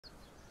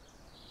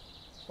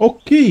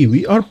Okay,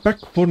 we are back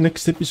for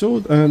next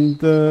episode,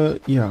 and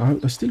yeah,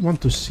 I still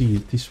want to see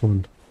this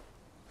one.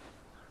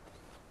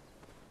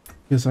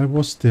 Yes, I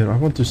was there. I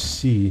want to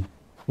see.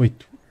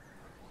 Wait.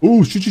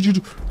 Oh, shoot.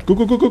 Go,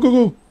 go, go, go, go,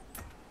 go.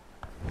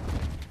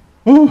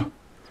 Oh,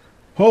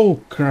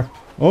 oh, crap.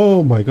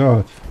 Oh my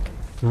god.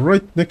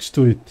 Right next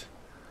to it.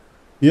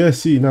 Yeah,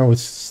 see, now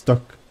it's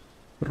stuck.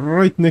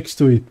 Right next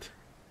to it.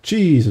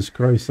 Jesus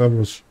Christ, that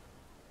was...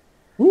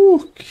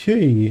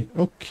 Okay,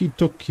 okie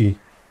dokie.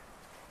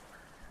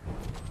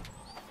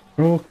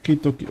 Okie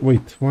dokie.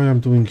 Wait, why I'm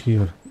doing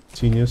here?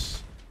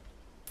 Genius.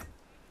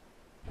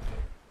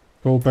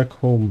 Go back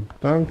home.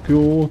 Thank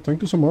you.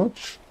 Thank you so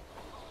much.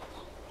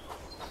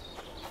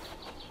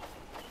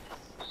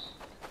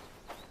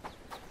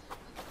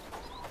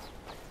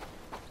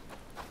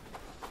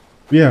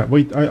 Yeah,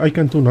 wait, I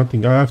can do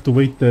nothing. I have to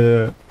wait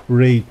the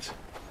raid.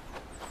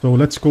 So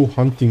let's go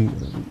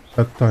hunting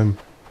that time.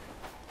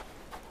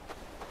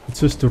 It's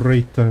just the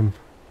raid time.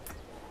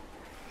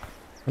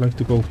 I like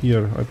to go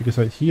here because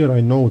here I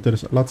know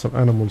there's lots of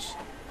animals.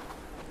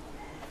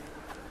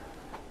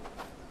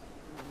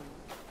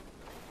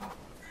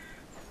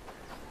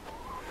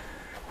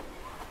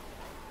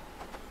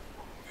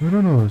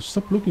 No,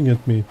 stop looking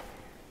at me.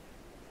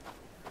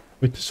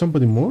 Wait, there's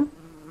somebody more?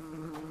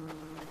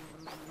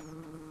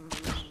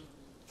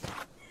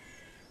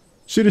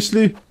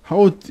 Seriously?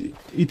 How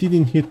it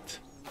didn't hit?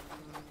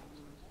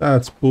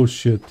 That's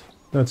bullshit.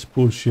 That's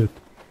bullshit.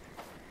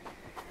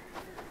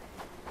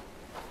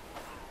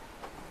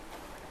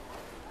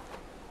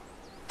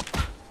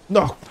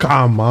 No,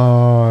 come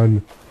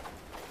on.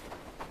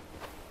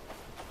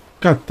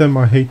 God damn,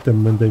 I hate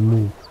them when they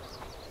move.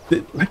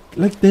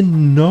 Like they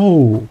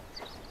know.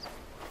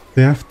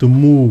 They have to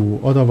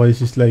move,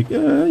 otherwise it's like,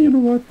 you know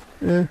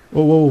what?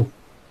 Oh.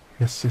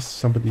 Yes,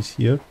 somebody's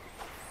here.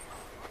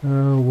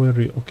 Where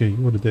are you? Okay,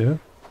 you're there.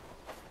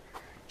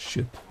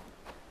 Shit.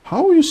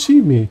 How you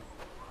see me?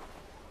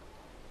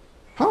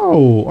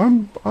 How?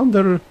 I'm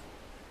under...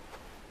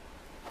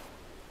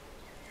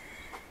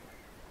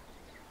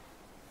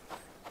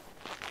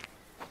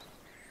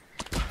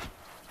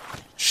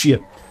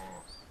 Shit.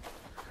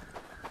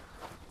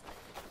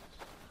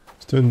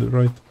 Let's turn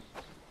right.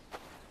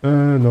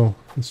 No,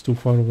 it's too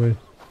far away.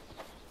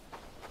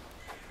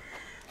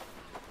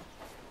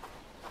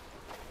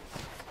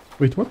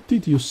 Wait, what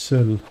did you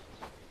sell?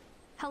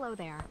 Hello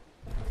there.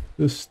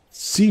 There's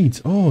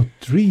seeds. Oh,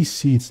 3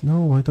 seeds.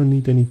 No, I don't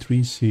need any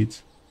 3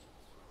 seeds.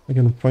 I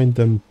can find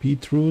them.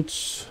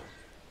 Beetroots,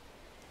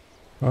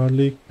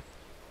 garlic,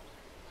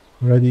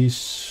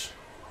 radish,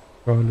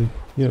 garlic.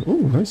 Yeah, oh,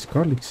 nice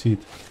garlic seed.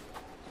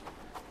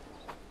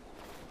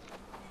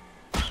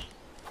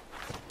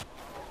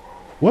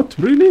 What,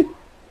 really?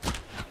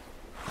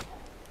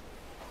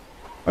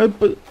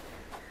 But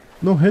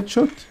no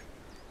headshot?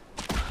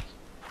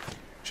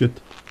 Shit.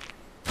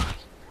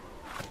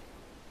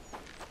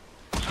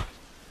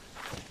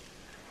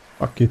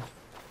 Fuck it.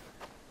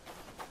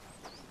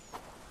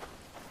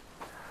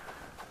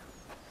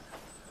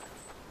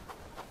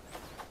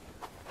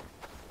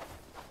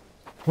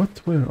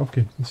 What? Where?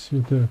 Okay, it's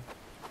you there.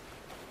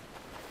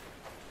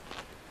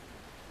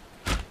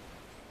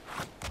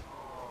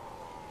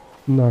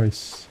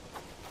 Nice.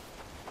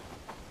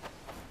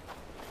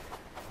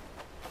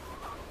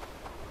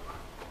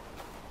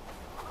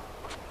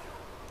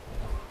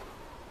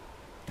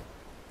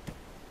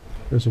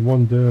 There's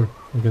one there.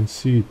 I can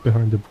see it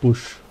behind the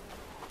bush.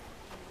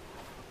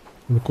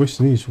 And the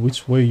question is,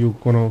 which way you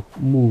gonna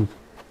move?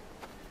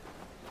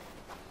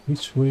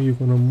 Which way you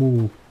gonna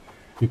move?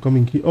 You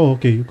coming here? Oh,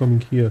 okay, you're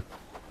coming here.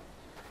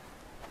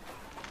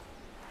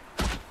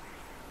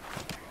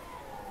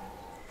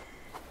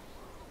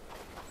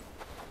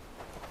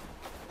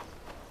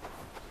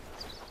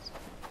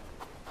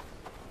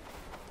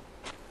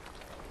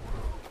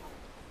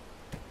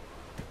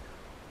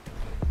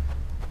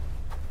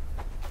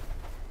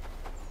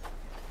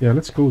 Yeah,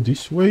 let's go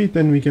this way,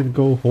 then we can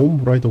go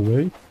home right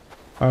away.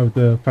 I have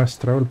the fast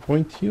travel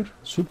point here.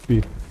 Should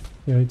be.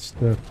 Yeah, it's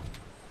there.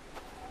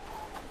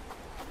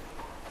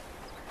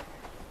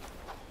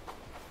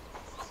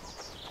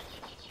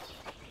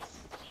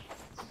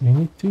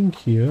 Anything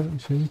here?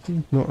 Is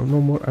anything? No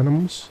more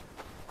animals.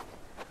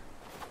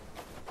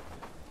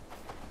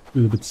 A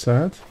little bit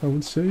sad, I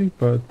would say,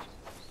 but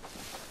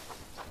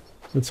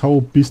that's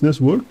how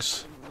business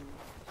works.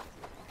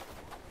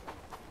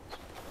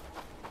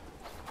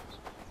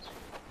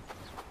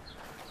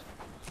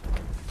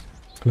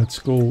 Let's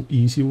go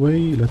easy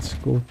way. Let's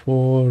go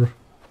for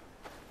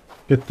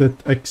get this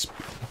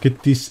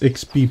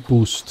XP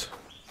boost.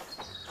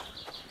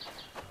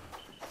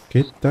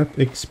 Get that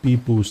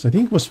XP boost. I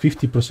think it was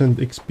 50%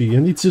 XP,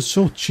 and it's just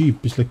so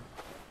cheap. It's like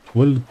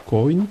 12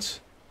 coins.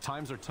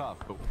 Times are tough,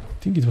 but I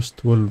think it was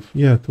 12.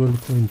 Yeah,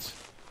 12 coins.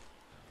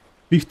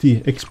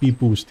 50 XP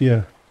boost.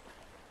 Yeah.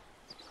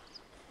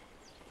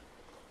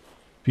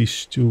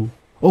 Fish stew.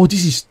 Oh,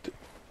 this is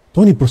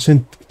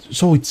 20%.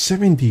 So it's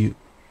 70.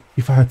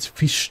 If I had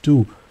fish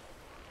stew.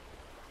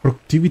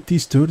 Productivity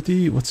is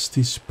 30. What's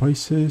this?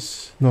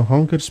 Spices? No,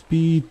 hunger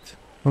speed.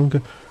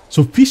 Hunger.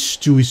 So fish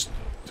stew is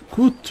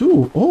good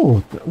too.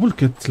 Oh, that will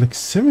get like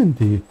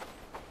 70.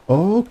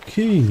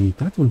 Okay,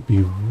 that will be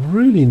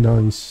really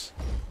nice.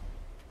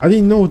 I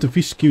didn't know what the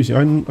fish gives.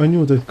 I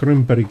knew that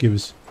cranberry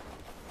gives.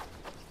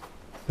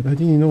 But I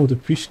didn't know what the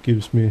fish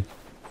gives me.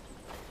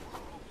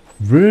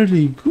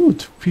 Really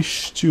good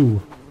fish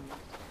stew.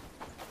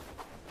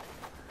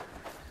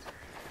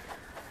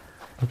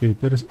 Okay,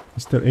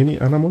 is there any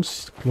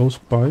animals close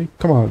by?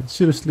 Come on,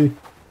 seriously.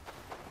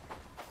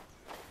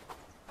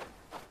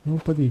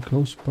 Nobody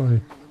close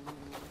by.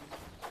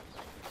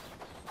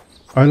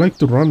 I like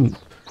to run.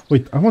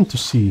 Wait, I want to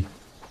see.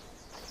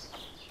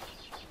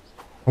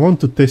 I want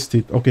to test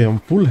it. Okay, I'm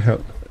full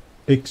health.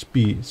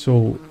 XP,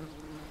 so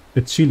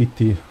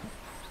agility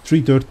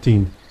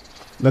 313.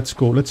 Let's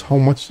go. Let's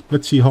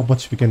see how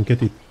much we can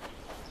get it.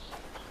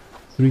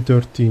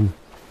 313.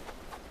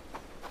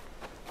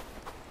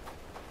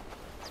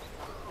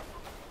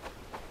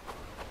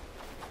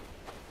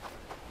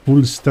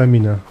 Full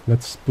stamina.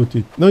 Let's put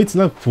it. No, it's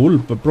not full,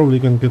 but probably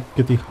can get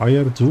it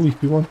higher too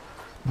if you want.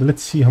 But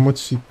let's see how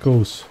much it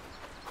goes.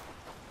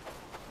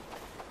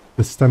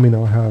 The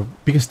stamina I have.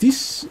 Because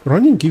this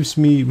running gives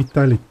me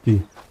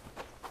vitality.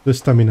 The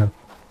stamina.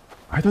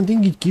 I don't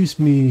think it gives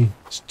me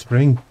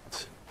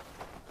strength.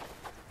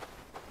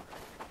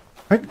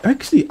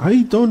 Actually,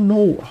 I don't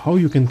know how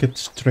you can get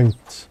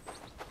strength.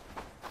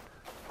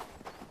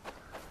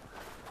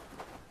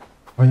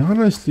 I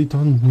honestly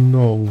don't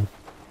know.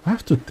 I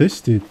have to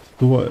test it.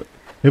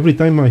 Every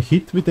time I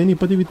hit with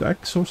anybody with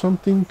axe or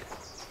something?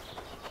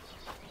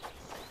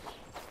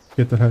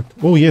 Get a hat.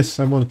 Oh yes,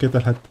 I want to get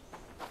a hat.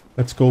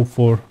 Let's go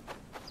for...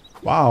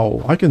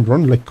 Wow, I can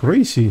run like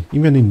crazy,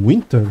 even in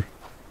winter.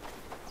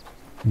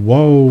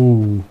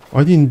 Whoa,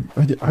 I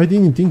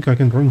didn't think I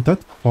can run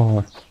that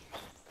far.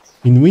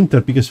 In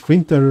winter, because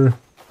winter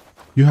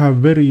you have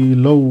very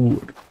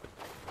low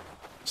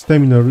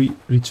stamina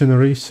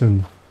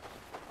regeneration.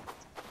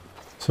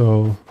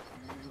 So...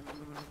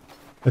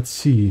 Let's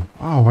see.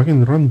 Wow, I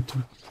can run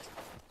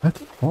that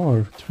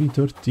far.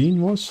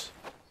 313 was?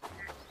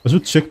 I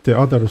should check the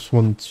others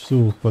ones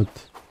too, but...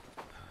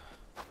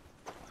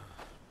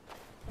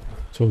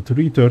 So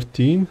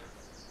 313.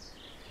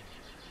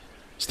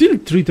 Still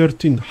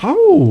 313.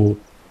 How?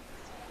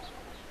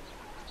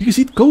 Because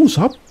it goes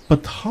up,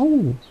 but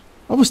how?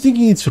 I was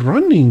thinking it's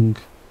running.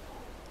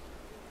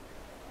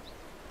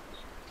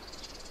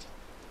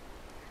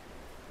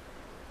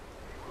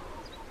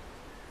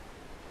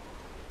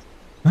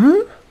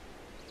 Huh?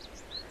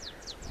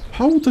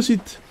 How does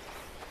it...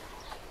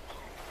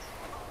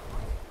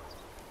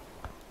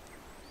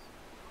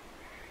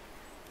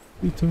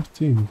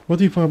 $313.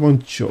 What if I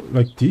want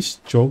like this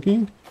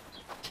jogging?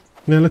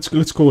 Yeah, let's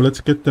go.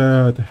 Let's get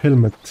the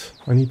helmet.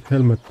 I need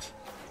helmet.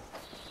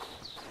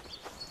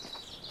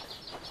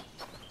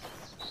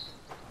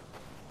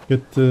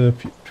 Get a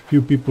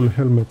few people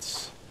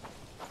helmets.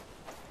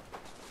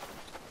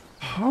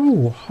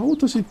 How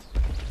does it...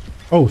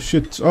 Oh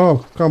shit.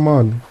 Oh, come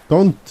on.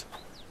 Don't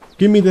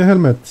give me the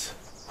helmet.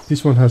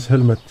 This one has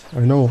helmet. I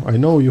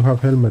know you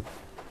have helmet.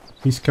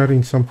 He's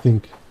carrying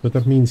something, but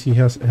that means he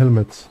has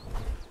helmets.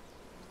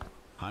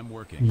 I'm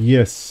working.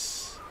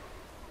 Yes.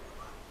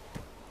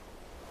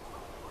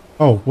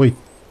 Oh, wait.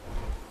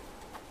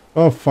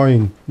 Oh,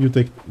 fine. You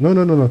take...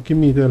 No. Give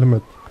me the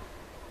helmet.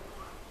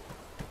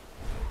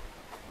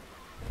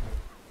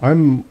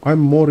 I'm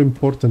more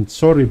important.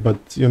 Sorry,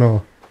 but, you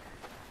know...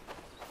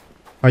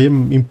 I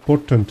am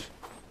important.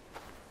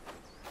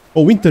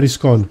 Oh, winter is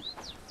gone.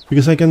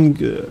 Because they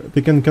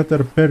can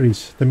gather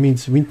berries. That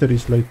means winter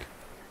is like...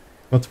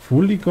 Not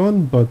fully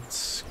gone,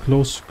 but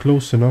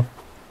close enough.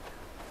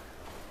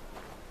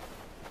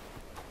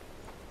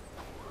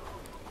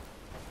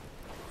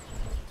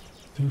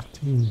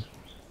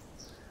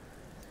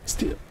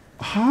 Still,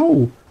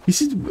 how?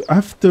 Is it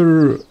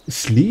after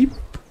sleep?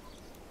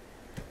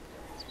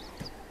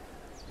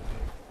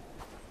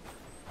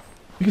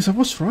 Because I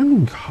was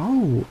running.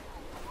 How?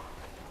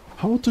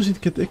 How does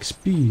it get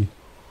XP?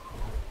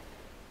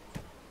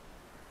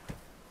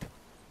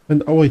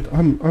 And oh wait,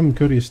 I'm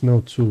curious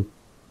now too.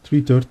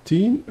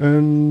 313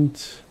 and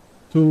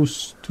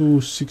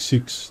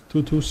 2266.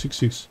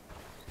 2266.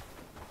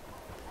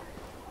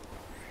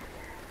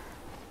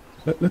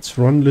 Let's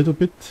run a little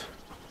bit.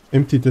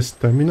 Empty the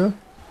stamina.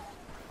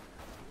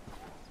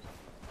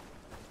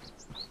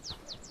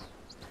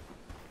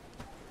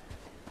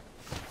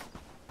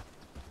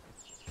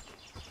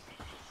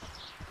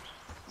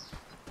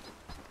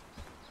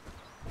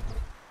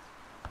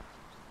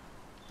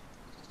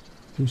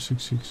 Two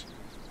 6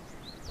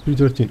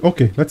 313.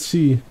 Okay, let's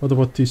see. What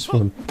about this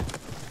one?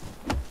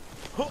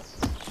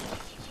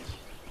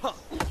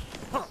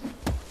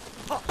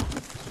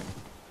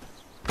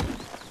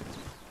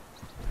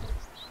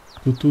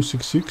 Two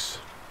 6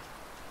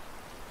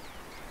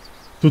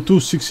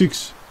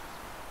 2266.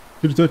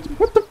 330.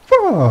 What the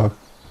fuck?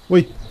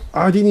 Wait,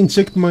 I didn't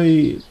check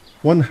my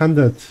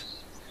one-handed.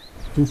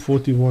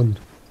 241.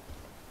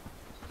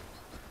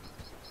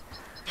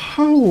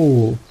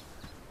 How?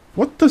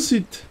 What does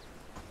it...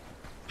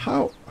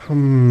 How?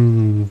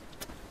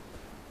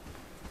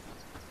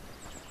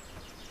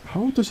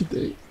 How does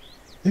it...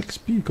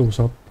 XP goes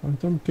up? I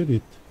don't get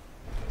it.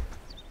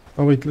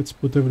 Oh wait, let's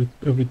put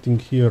everything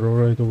here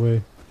right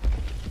away.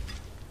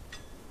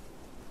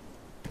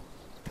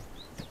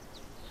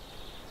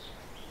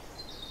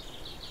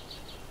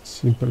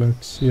 Simple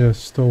axe, yeah,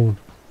 stone.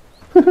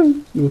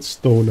 Not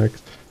stone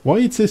axe. Why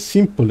it says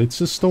simple?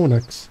 It's a stone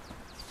axe.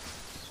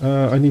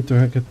 I need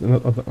to get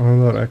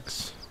another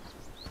axe.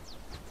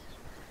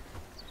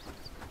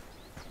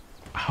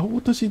 How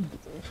does it...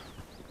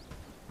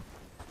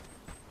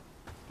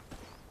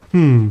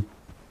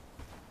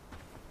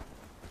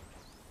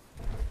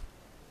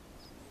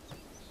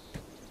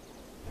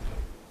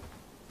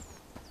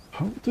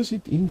 How does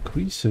it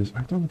increases?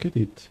 I don't get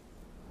it.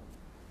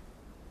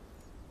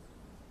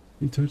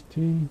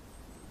 313,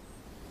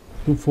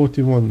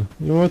 241.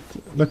 You know what?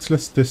 Let's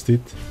test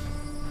it.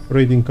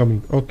 Raid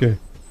incoming. Okay.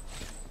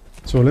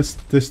 So let's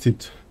test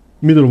it.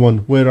 Middle one,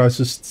 where I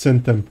just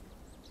sent them.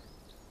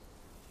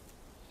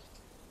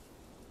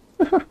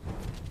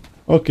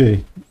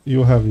 Okay,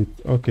 you have it.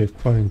 Okay,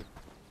 fine.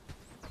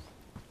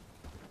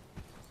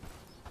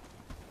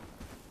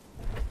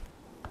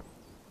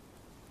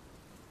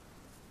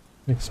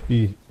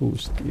 XP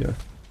boost, yeah.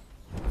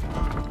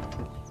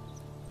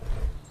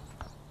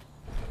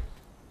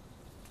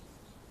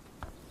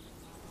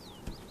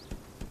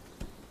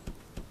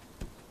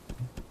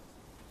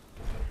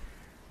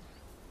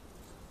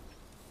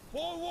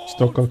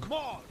 Stock up.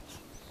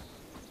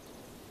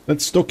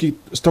 Let's stock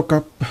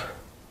up.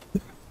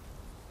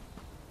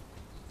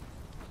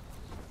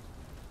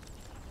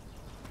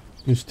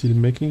 You still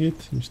making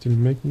it? You still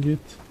making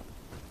it?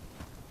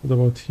 What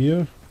about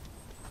here?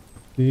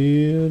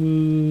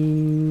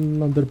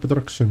 Still under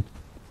production.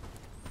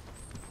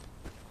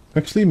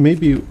 Actually,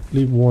 maybe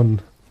leave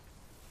one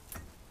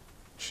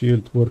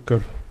shield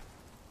worker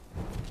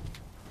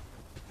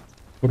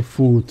for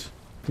food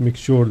to make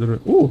sure there.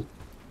 Oh,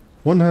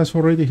 one has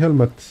already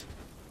helmet.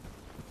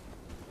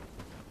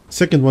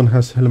 Second one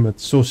has helmet.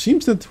 So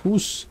seems that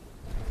who's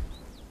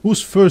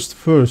first?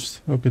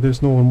 Okay,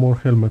 there's no more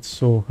helmets.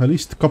 So at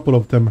least a couple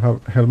of them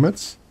have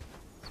helmets.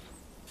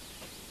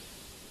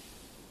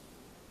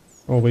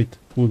 Oh wait,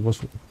 food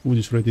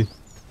is ready.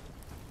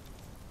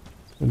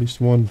 At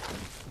least one.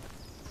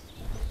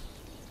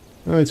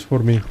 Ah, it's for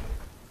me.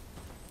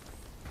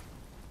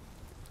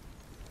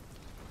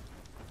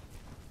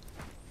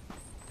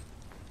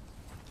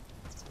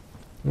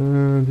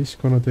 This is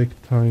gonna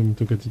take time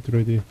to get it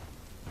ready.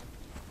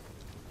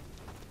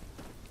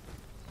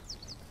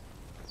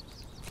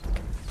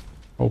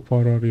 How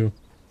far are you?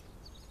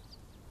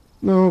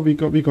 No,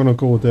 we're gonna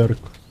go there.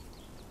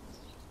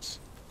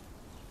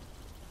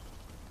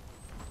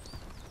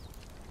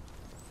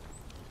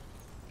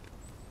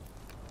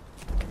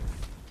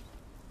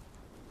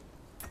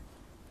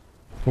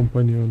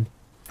 Companion.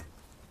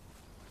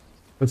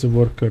 That's a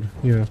worker,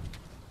 yeah.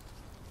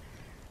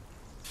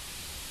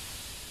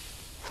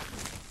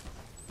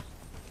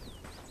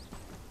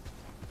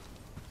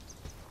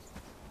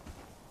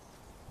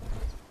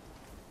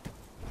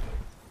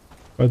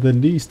 But at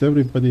least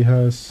everybody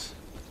has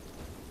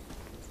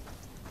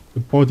the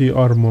body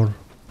armor.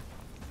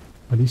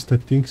 At least I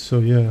think so,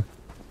 yeah.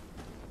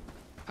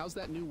 How's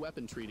that new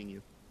weapon treating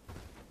you?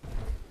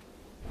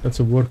 That's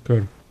a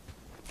worker.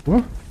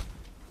 What?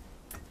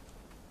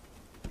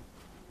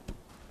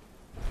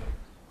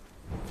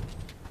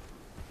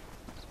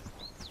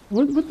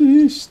 What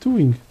is he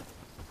doing?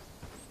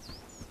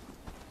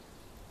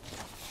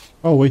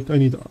 Oh wait, I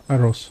need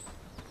arrows.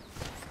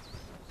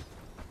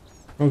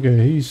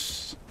 Okay,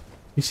 is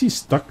he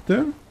stuck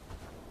there?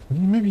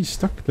 Maybe he's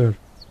stuck there.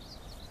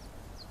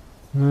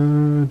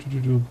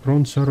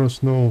 Bronze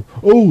arrows, no.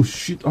 Oh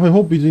shit, I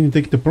hope he didn't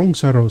take the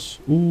bronze arrows.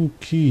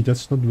 Okay,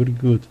 that's not very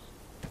good.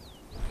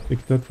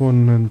 Take that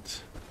one and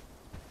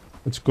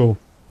let's go.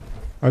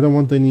 I don't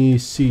want any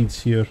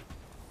seeds here.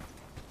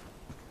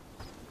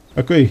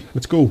 Okay,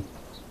 let's go.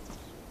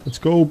 Let's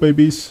go,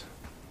 babies.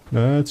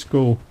 Let's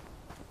go.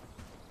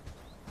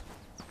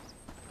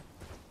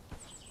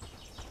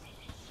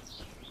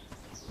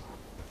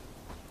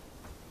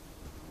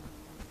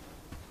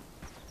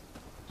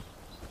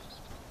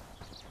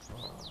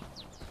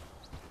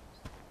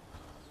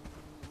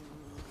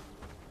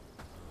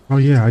 Oh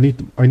yeah, I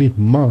need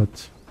mud.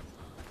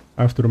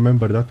 I have to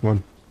remember that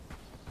one.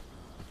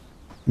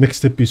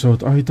 Next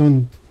episode, I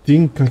don't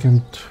think I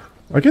can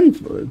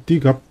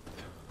dig up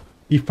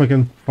if I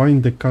can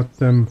find the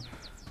goddamn.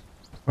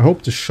 I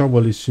hope the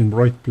shovel is in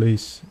right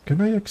place.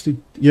 Can I actually?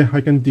 Yeah, I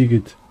can dig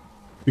it.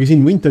 Because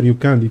in winter you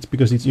can't. It's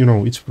because it's, you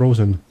know, it's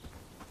frozen.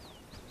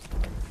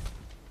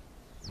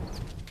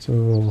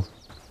 So.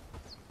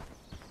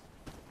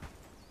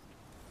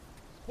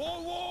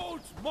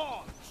 Forward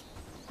march.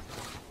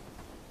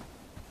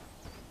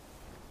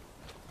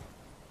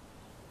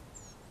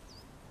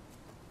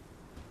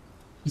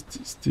 It's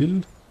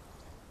still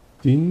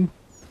thin.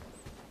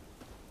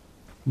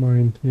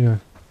 Mine, yeah.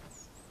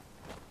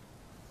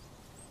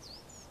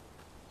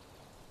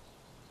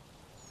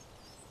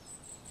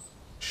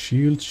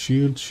 Shield,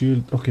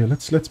 shield. Okay,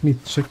 let me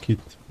check it,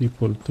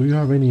 people. Do you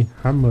have any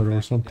hammer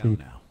or something?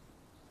 Now.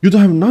 You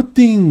don't have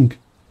nothing!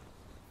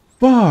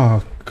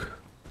 Fuck!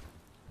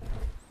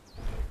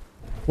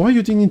 Why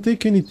you didn't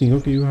take anything?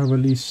 Okay, you have at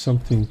least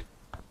something.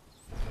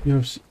 You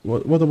have...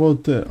 What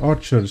about the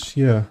archers?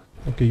 Yeah.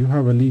 Okay, you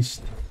have at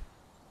least...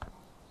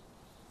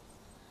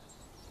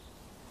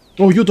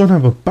 Oh, you don't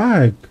have a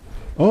bag!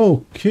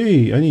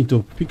 Okay, I need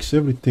to fix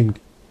everything.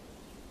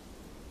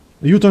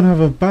 You don't have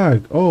a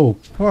bag. Oh,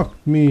 fuck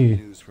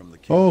me.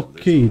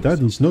 Okay, that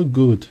is not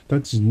good.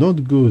 That is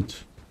not good.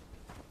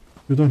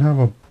 You don't have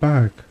a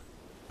bag.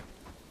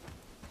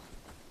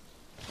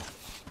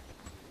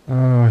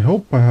 I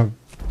hope I have...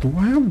 Do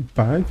I have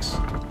bags?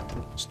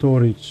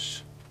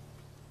 Storage.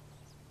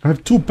 I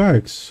have 2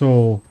 bags,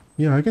 so...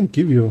 Yeah, I can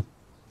give you.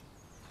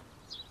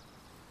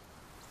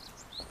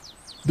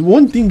 The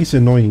one thing is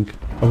annoying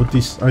about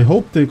this. I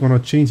hope they're gonna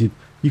change it.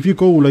 If you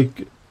go,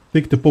 like,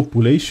 take the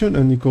population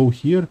and you go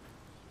here...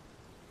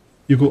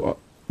 You go...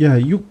 yeah,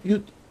 you...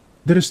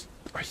 There's...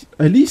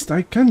 At least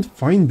I can't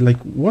find, like,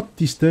 what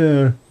is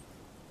their...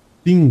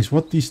 things,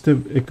 what is the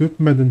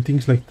equipment and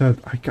things like that.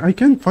 I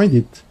can't find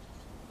it.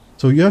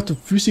 So you have to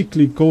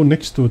physically go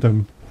next to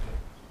them.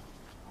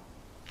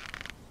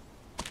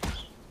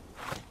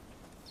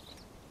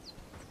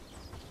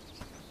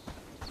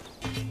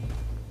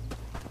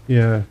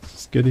 Yeah,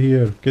 just get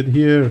here, get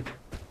here.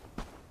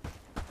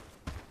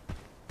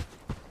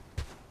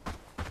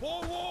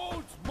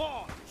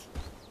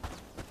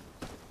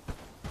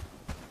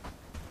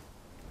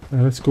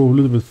 Let's go a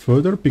little bit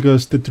further,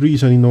 because the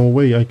trees are in no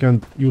way. I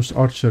can't use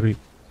archery.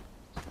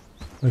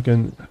 I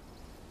can...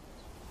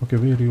 Okay,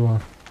 where you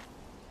are?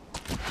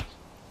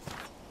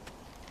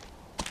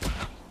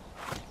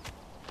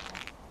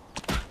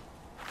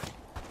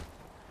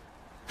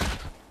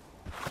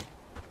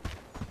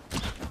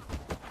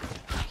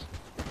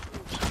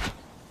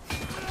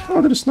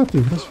 Oh, there's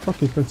nothing. Let's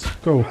fuck it. Let's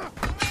go.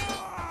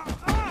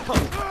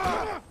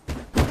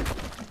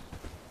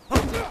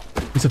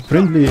 Is a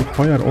friendly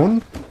fire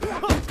on?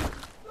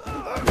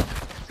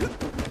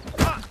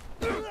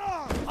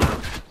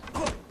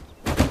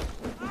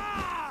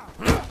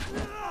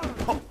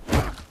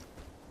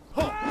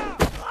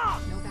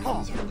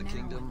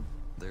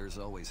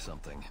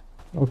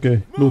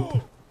 Okay,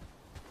 loot.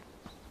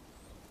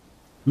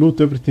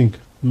 Loot everything.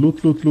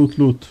 Loot, loot, loot,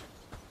 loot.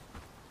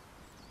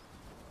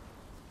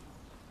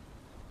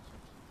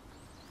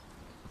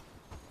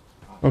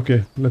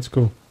 Okay, let's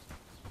go.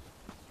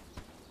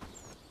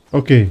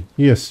 Okay,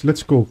 yes,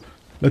 let's go.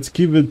 Let's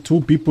give it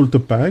 2 people the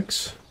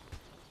bags.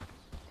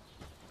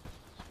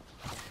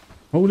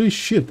 Holy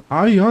shit,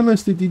 I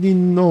honestly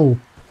didn't know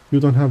you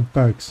don't have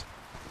bags.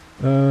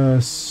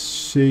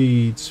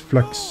 Shades,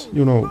 flax,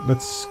 you know,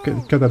 let's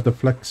gather the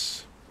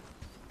flax.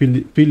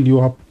 Fill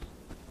you up.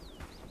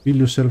 Fill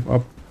yourself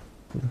up.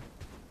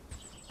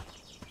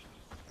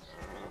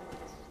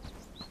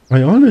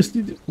 I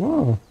honestly...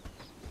 Wow.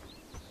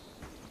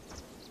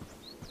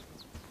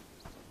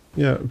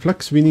 Yeah,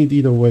 flax we need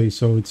either way,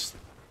 so it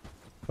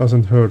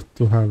doesn't hurt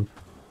to have.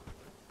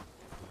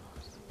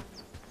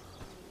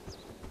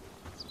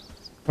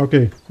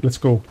 Okay, let's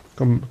go.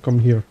 Come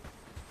here.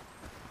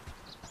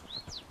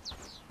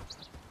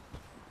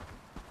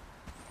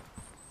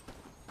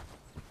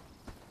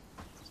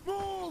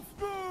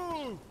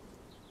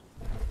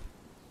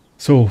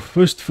 So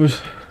first,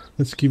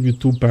 let's give you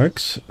 2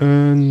 bags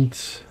and...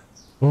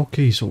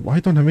 Okay, so I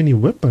don't have any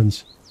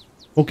weapons.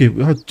 Okay,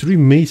 we had 3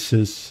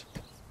 maces.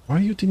 Why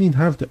you didn't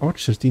have the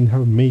archers? Didn't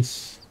have a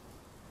mace?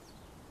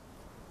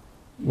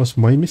 Was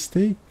my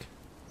mistake?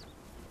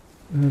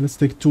 Let's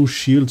take 2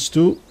 shields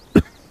too.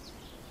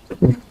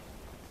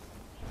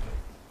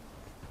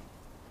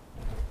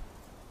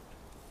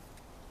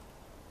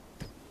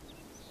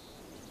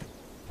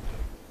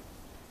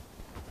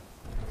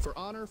 For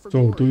honor, for So,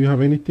 glory. do you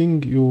have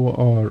anything? You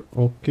are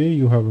okay.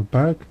 You have a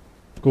bag.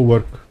 Go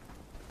work.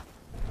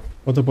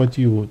 What about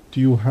you? Do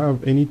you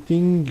have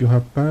anything? You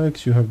have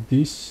bags. You have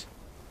this.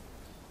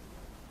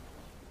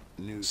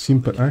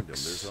 Simple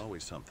axe.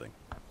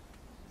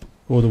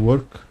 Go to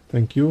work.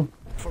 Thank you.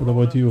 What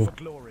about you?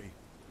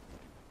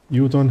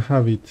 You don't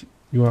have it.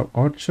 You have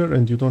archer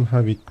and you don't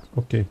have it.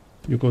 Okay.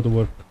 You go to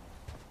work.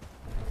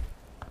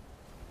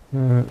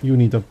 You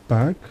need a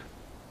bag.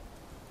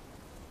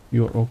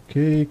 You're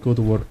okay. Go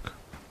to work.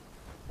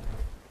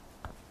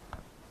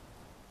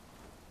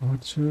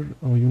 Archer.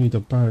 Oh, you need a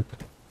bag.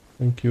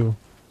 Thank you.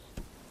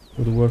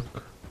 Go to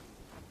work.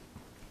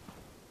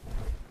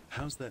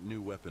 How's that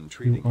new weapon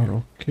treating You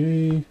are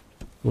okay.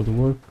 Go to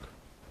work.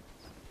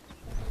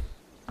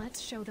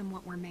 Let's show them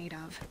what we're made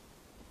of.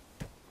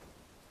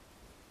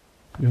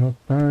 You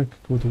have bag.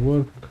 Go to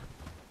work.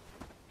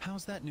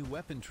 How's that new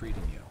weapon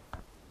treating you?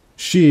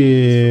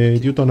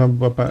 Shit, you don't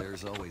have a bag.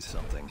 There's always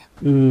something.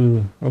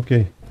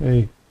 Okay.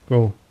 Hey,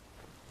 go.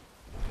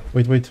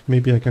 Wait.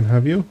 Maybe I can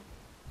have you.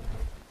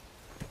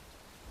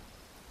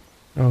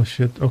 Oh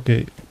shit.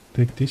 Okay.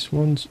 Take these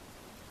ones.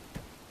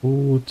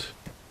 Food.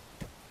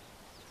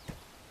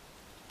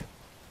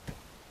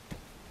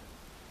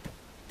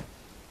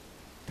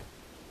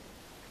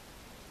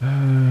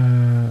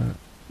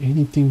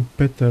 Anything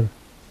better?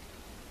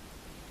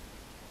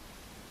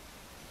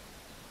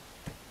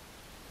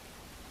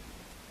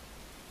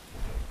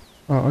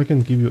 I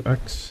can give you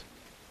axe.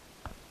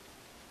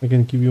 I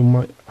can give you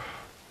my...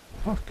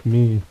 Fuck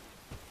me.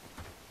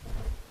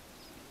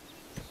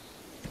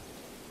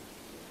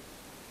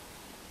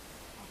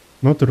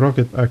 Not the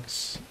rocket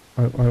axe.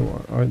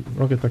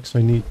 Rocket axe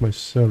I need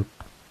myself.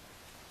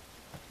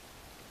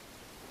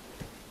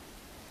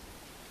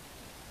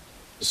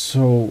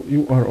 So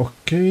you are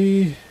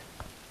okay.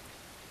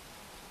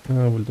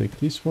 I will take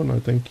this one. I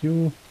thank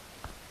you.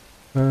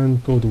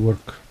 And go to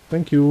work.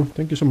 Thank you.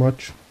 Thank you so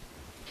much.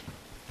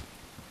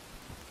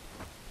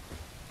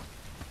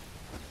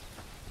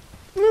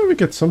 We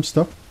get some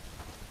stuff.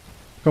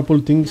 Couple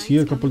things Night's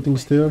here, couple coming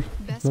things quick. there.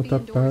 Best Not be that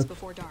indoors bad.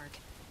 before dark.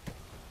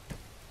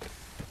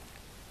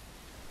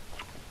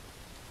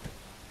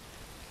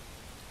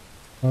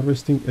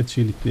 Harvesting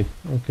agility.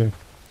 Okay.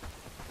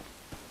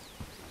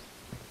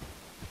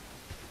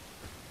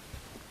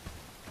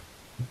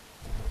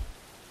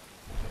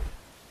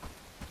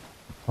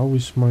 How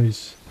is my...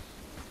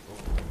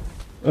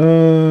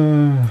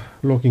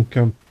 logging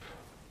camp.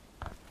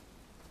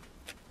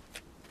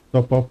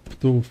 Top up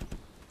to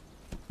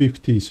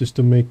 50 just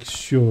to make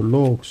sure.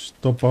 Logs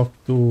top up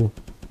to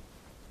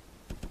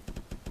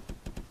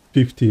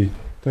 50.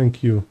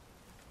 Thank you.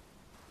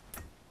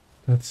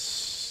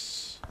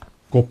 That's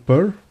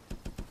copper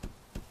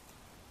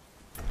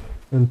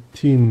and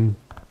tin.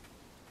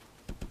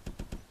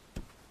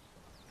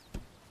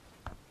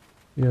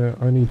 Yeah,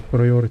 I need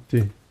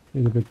priority.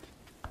 Little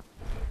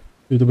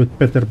bit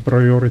better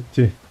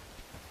priority.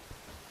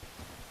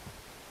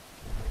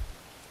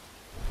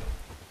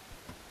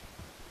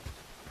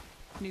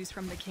 News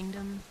from the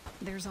kingdom,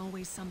 there's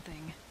always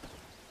something.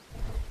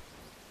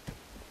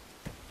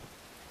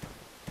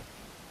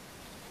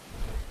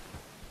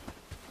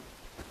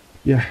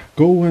 Yeah,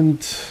 go and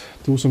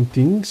do some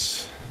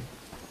things.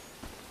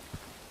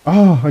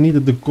 Ah, I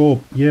needed the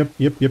go. Yep.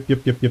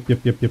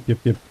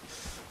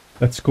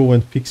 Let's go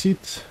and fix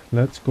it.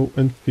 Let's go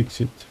and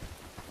fix it.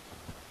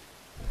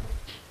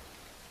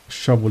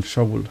 Shovel.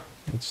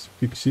 Let's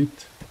fix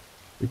it.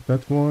 Pick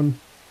that one.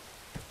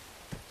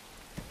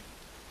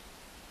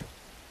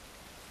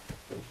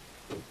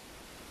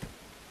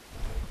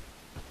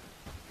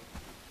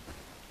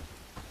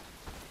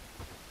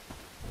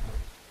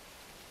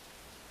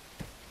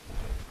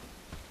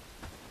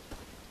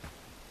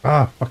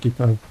 Ah, fuck it,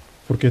 I'm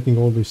forgetting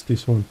always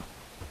this one.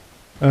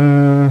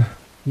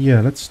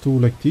 Yeah, let's do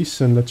like this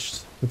and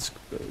let's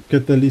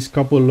get at least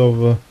couple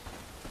of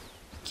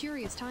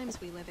Curious times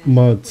we live in.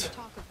 mud. with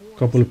talk of wars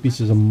Couple of and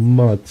pieces of weapons.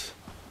 mud.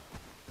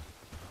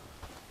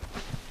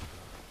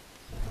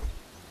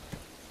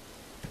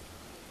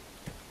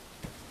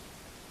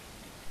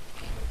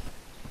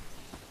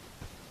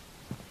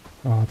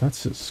 Ah,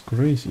 that's just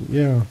crazy,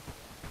 yeah.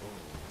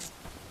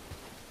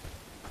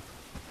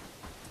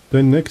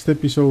 Then next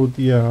episode,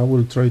 yeah, I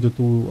will try to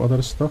do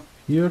other stuff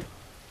here.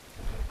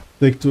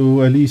 Take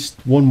to at least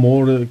one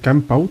more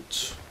camp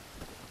out.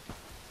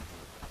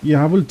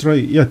 Yeah, I will try.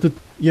 Yeah,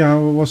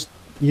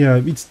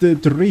 it's the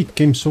raid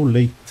came so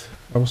late.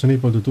 I wasn't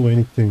able to do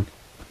anything.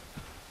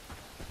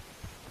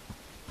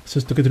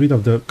 Just to get rid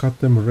of the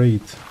goddamn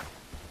raid.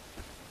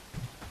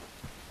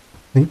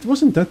 And it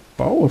wasn't that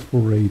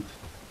powerful raid.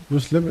 It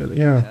was level,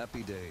 yeah.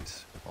 Happy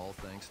days. All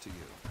thanks to you.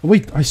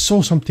 Wait, I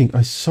saw something.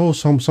 I saw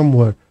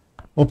somewhere.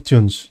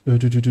 Options.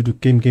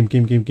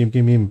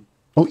 Game.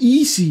 Oh,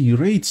 easy.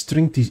 Raid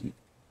strength is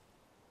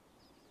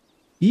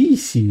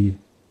easy.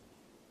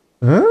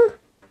 Huh?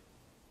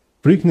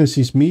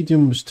 Frequency is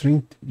medium,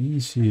 strength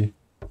easy.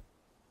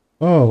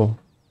 Oh.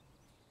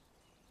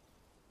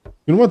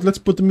 You know what? Let's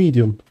put the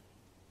medium.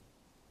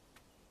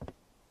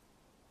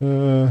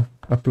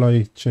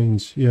 Apply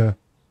change. Yeah.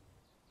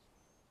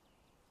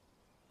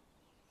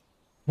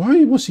 Why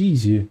it was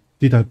easy?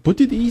 Did I put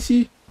it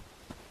easy?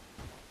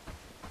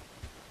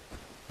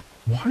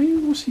 Why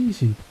it was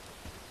easy?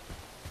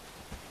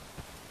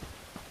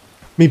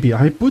 Maybe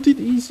I put it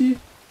easy?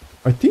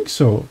 I think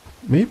so.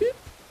 Maybe?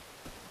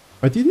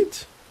 I did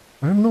it?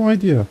 I have no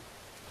idea.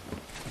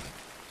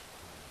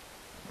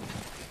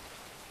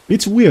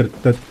 It's weird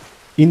that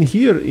in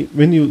here,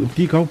 when you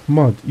dig out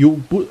mud,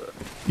 you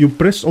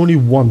press only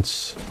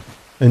once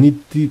and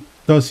it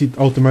does it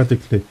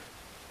automatically.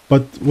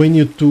 But when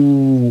you do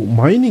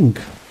mining,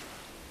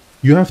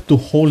 you have to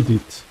hold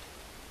it.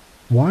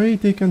 Why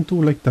they can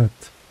do like that?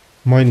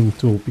 Mining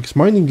too, because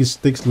mining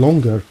takes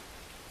longer.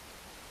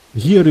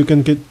 Here you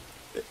can get,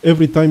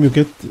 every time you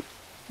get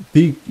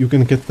dig, you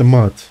can get the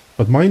mud.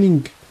 But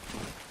mining,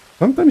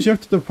 sometimes you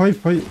have to do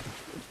 4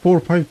 or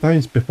 5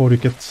 times before you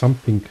get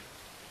something.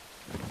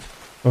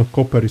 Oh,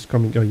 copper is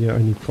coming. Oh yeah, I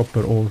need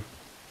copper ore.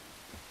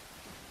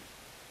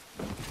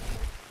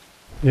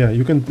 Yeah,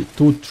 you can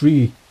do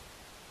three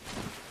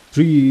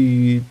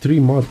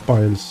mud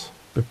piles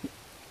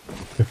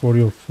before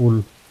you're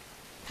full.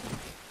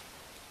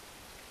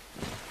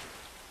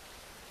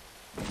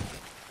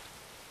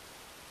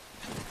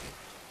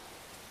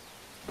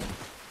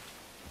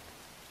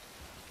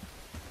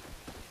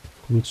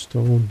 Good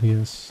stone,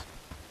 yes.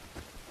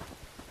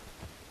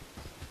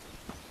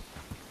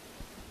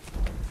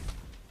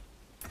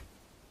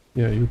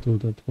 Yeah, you do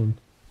that one.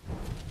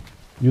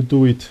 You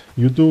do it.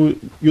 You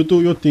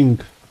do your thing.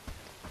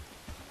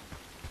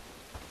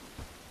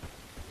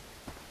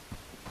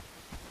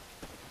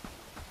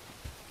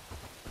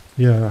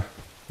 Yeah.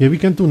 Yeah, we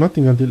can do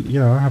nothing until...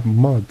 Yeah, I have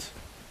mud.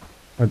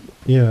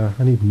 Yeah,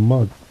 I need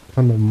mud.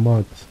 Ton of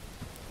mud.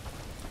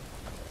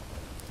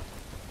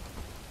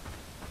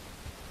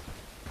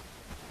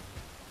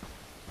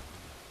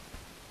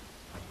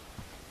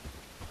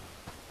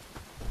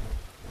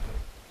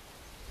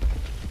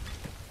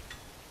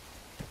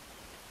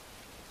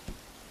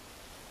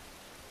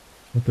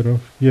 Not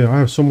enough. Yeah, I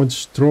have so much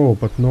straw,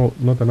 but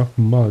not enough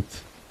mud.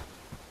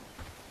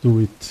 Do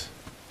it.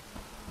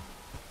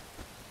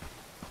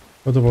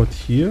 What about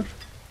here?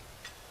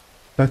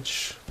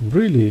 Thatch.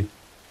 Really?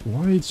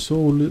 Why it's so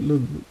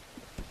little?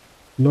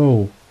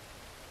 No.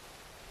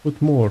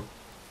 Put more.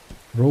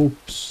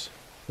 Ropes.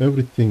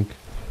 Everything.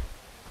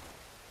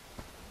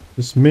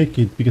 Just make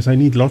it, because I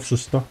need lots of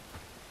stuff.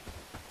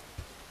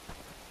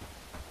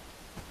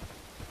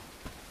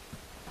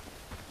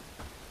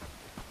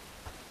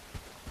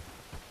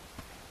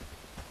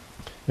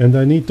 And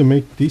I need to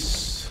make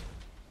this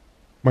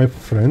my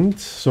friend,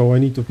 so I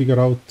need to figure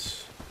out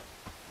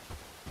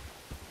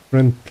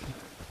friend.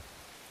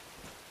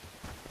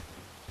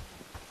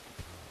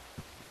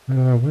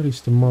 Where is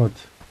the mud?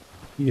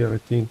 Here, I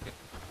think.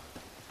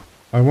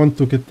 I want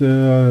to get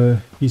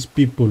his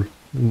people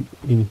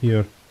in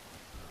here.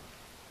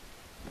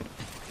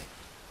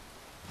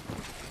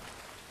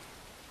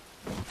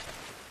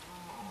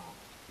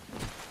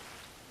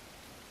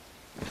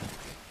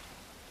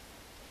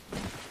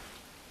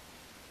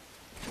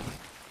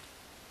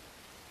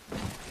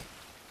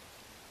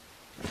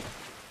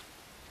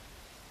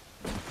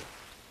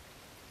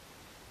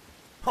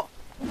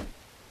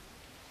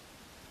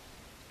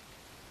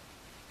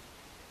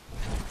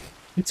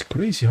 It's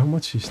crazy how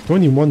much is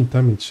 21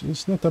 damage.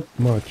 It's not that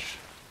much.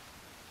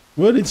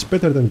 Well, it's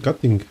better than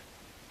cutting.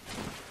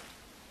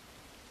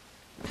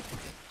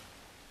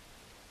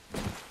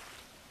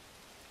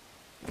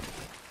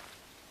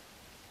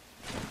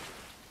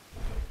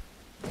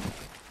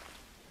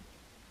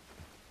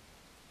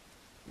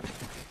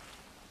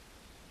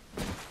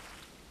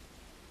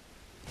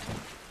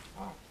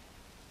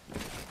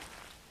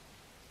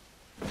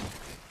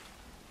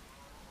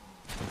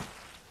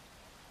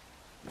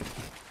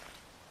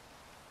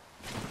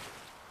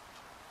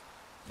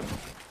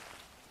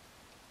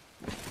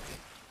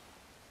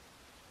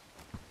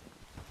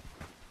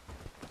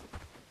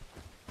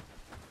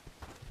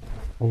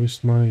 How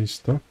is my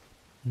stuff?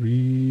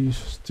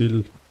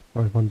 Still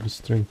 500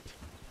 strength.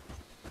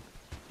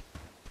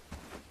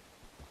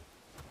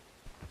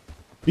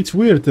 It's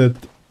weird that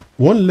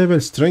one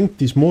level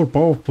strength is more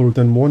powerful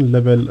than one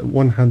level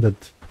one-handed.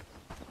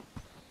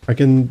 I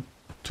can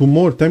do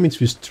more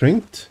damage with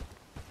strength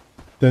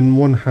than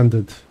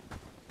one-handed.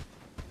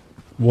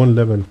 One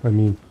level, I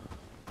mean.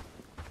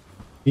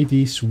 It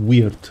is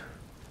weird.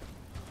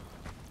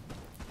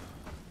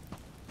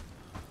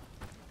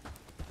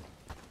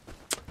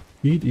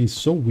 It is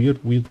so weird.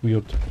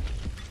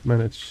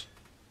 Manage.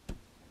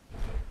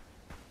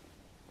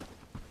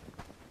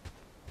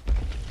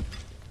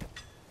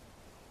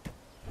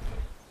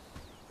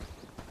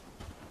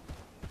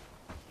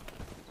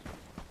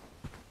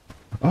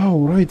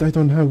 Oh, right, I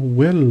don't have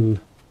well.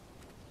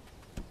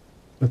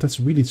 That's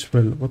really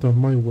well. What are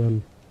my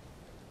well?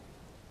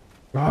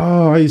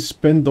 Ah, I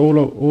spent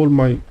all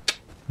my...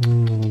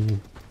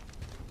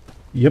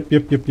 Yep.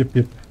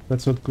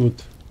 That's not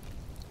good.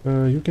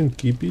 You can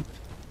keep it.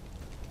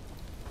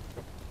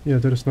 Yeah,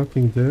 there's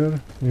nothing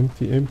there.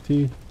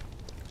 Empty.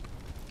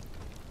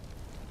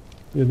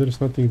 Yeah,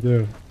 there's nothing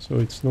there, so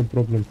it's no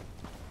problem.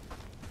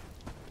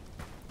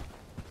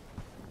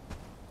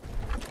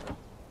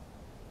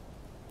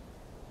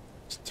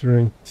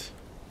 Strength.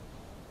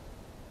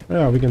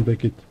 Yeah, we can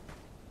take it.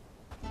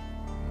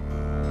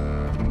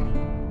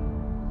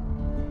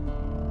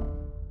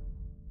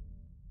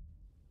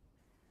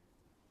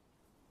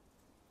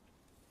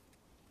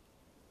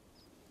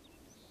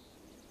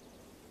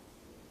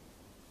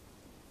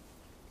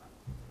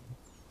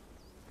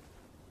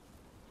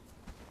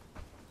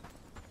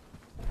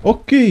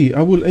 Okay,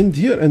 I will end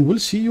here and we'll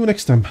see you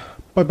next time.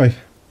 Bye bye.